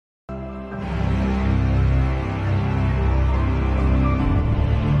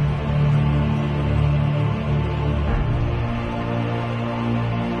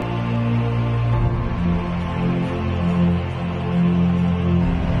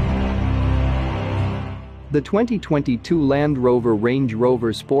The 2022 Land Rover Range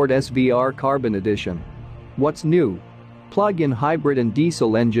Rover Sport SVR Carbon Edition. What's new? Plug-in hybrid and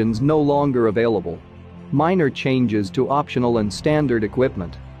diesel engines no longer available. Minor changes to optional and standard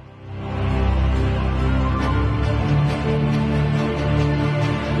equipment.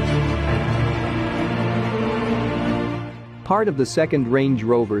 Part of the second Range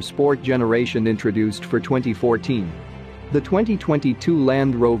Rover Sport generation introduced for 2014. The 2022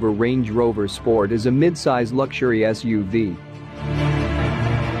 Land Rover Range Rover Sport is a mid-size luxury SUV.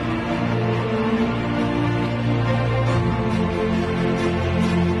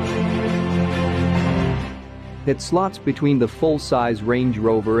 It slots between the full-size Range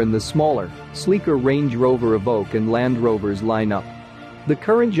Rover and the smaller, sleeker Range Rover Evoque and Land Rover's lineup. The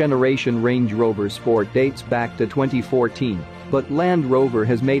current generation Range Rover Sport dates back to 2014, but Land Rover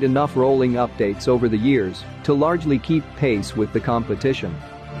has made enough rolling updates over the years to largely keep pace with the competition.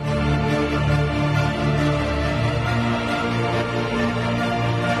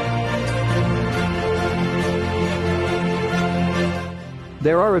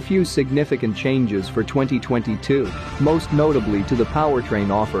 There are a few significant changes for 2022, most notably to the powertrain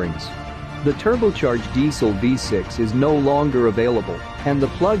offerings. The turbocharged diesel V6 is no longer available, and the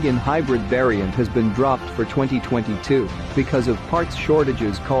plug-in hybrid variant has been dropped for 2022 because of parts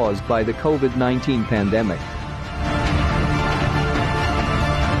shortages caused by the COVID-19 pandemic.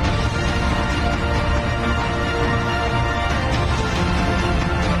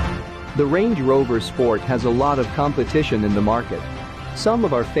 The Range Rover Sport has a lot of competition in the market. Some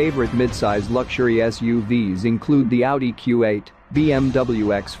of our favorite midsize luxury SUVs include the Audi Q8,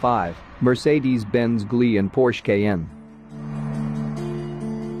 BMW X5, Mercedes-Benz GLE and Porsche Cayenne.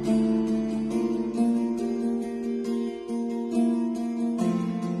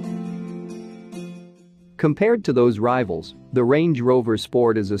 Compared to those rivals, the Range Rover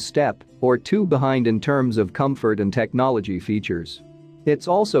Sport is a step or two behind in terms of comfort and technology features. It's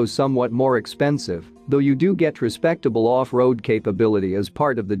also somewhat more expensive, though you do get respectable off-road capability as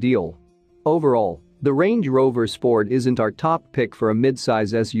part of the deal. Overall, the Range Rover Sport isn't our top pick for a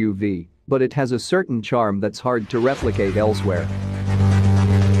mid-size SUV, but it has a certain charm that's hard to replicate elsewhere.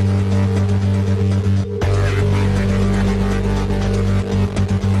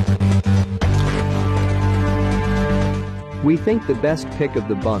 We think the best pick of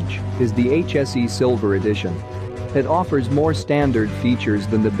the bunch is the HSE Silver Edition. It offers more standard features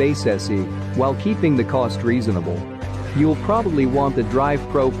than the base SE, while keeping the cost reasonable. You'll probably want the Drive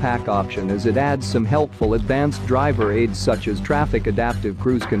Pro pack option as it adds some helpful advanced driver aids such as traffic adaptive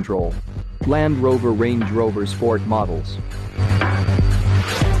cruise control. Land Rover Range Rover Sport models.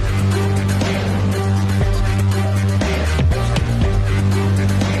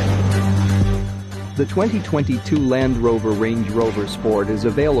 The 2022 Land Rover Range Rover Sport is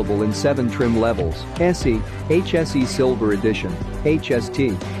available in 7 trim levels: SE, HSE Silver Edition,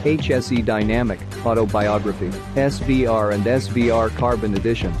 HST, HSE Dynamic, Autobiography, SVR and SVR Carbon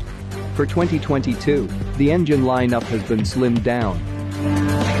Edition. For 2022, the engine lineup has been slimmed down.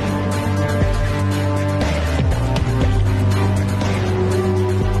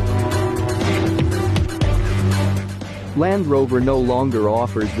 Land Rover no longer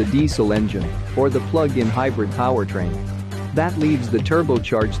offers the diesel engine or the plug-in hybrid powertrain. That leaves the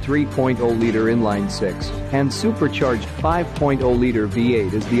turbocharged 3.0-liter inline-6 and supercharged 5.0-liter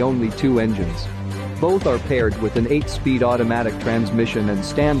V8 as the only two engines. Both are paired with an 8-speed automatic transmission and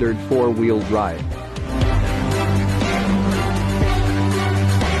standard 4-wheel drive.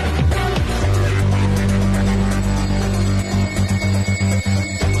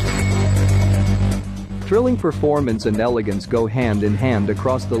 Thrilling performance and elegance go hand in hand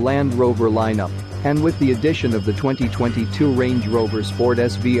across the Land Rover lineup, and with the addition of the 2022 Range Rover Sport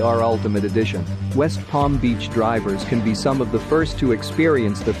SVR Ultimate Edition, West Palm Beach drivers can be some of the first to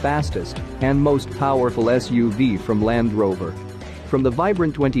experience the fastest and most powerful SUV from Land Rover. From the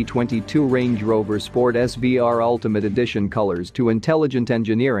vibrant 2022 Range Rover Sport SVR Ultimate Edition colors to intelligent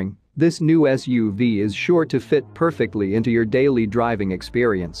engineering, this new SUV is sure to fit perfectly into your daily driving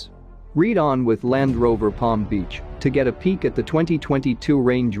experience. Read on with Land Rover Palm Beach to get a peek at the 2022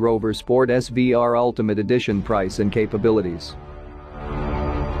 Range Rover Sport SVR Ultimate Edition price and capabilities.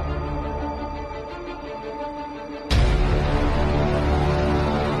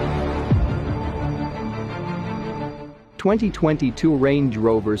 (2022 Range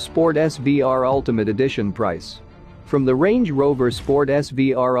Rover Sport SVR Ultimate Edition price). From the Range Rover Sport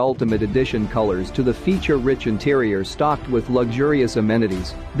SVR Ultimate Edition colors to the feature-rich interior stocked with luxurious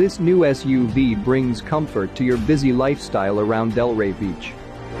amenities, this new SUV brings comfort to your busy lifestyle around Delray Beach.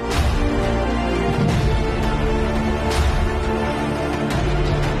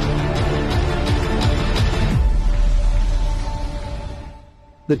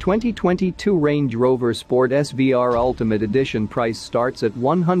 The 2022 Range Rover Sport SVR Ultimate Edition price starts at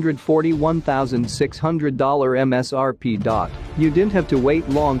 $141,600 MSRP. You didn't have to wait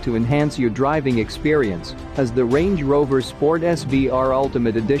long to enhance your driving experience, as the Range Rover Sport SVR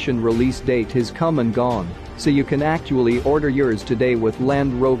Ultimate Edition release date has come and gone, so you can actually order yours today with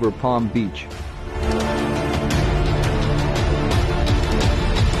Land Rover Palm Beach.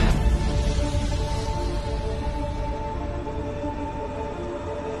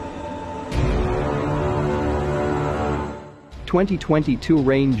 The 2022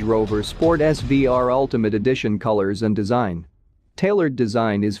 Range Rover Sport SVR Ultimate Edition colors and design. Tailored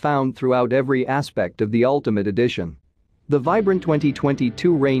design is found throughout every aspect of the Ultimate Edition. The vibrant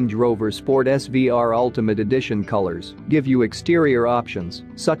 2022 Range Rover Sport SVR Ultimate Edition colors give you exterior options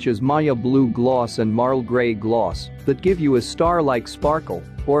such as Maya Blue Gloss and Marl Grey Gloss that give you a star-like sparkle,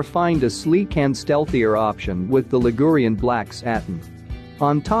 or find a sleek and stealthier option with the Ligurian Black Satin.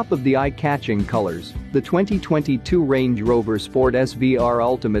 On top of the eye-catching colors, the 2022 Range Rover Sport SVR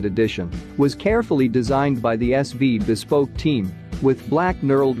Ultimate Edition was carefully designed by the SV Bespoke team, with black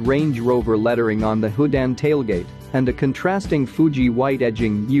knurled Range Rover lettering on the hood and tailgate, and a contrasting Fuji white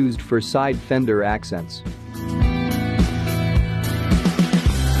edging used for side fender accents.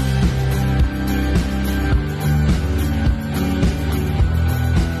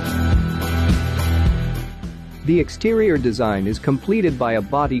 The exterior design is completed by a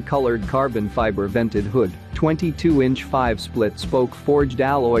body-colored carbon fiber vented hood, 22-inch 5-split spoke forged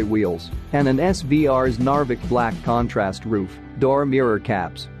alloy wheels, and an SVR's Narvik black contrast roof, door mirror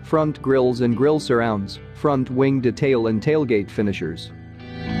caps, front grills and grille surrounds, front wing detail and tailgate finishers.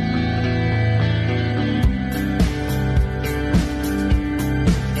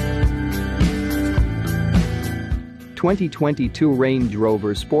 The 2022 Range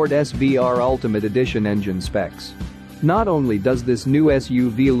Rover Sport SVR Ultimate Edition engine specs. Not only does this new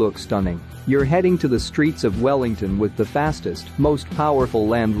SUV look stunning, you're heading to the streets of Wellington with the fastest, most powerful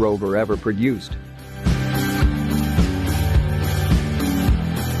Land Rover ever produced.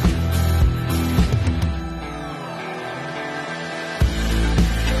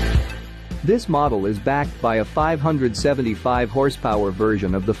 This model is backed by a 575 horsepower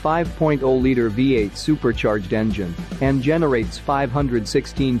version of the 5.0-liter V8 supercharged engine and generates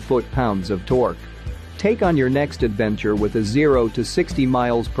 516 foot-pounds of torque. Take on your next adventure with a 0 to 60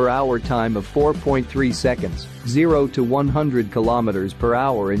 miles per hour time of 4.3 seconds, 0 to 100 kilometers per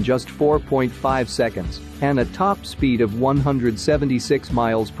hour in just 4.5 seconds, and a top speed of 176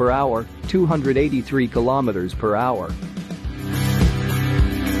 miles per hour, 283 kilometers per hour.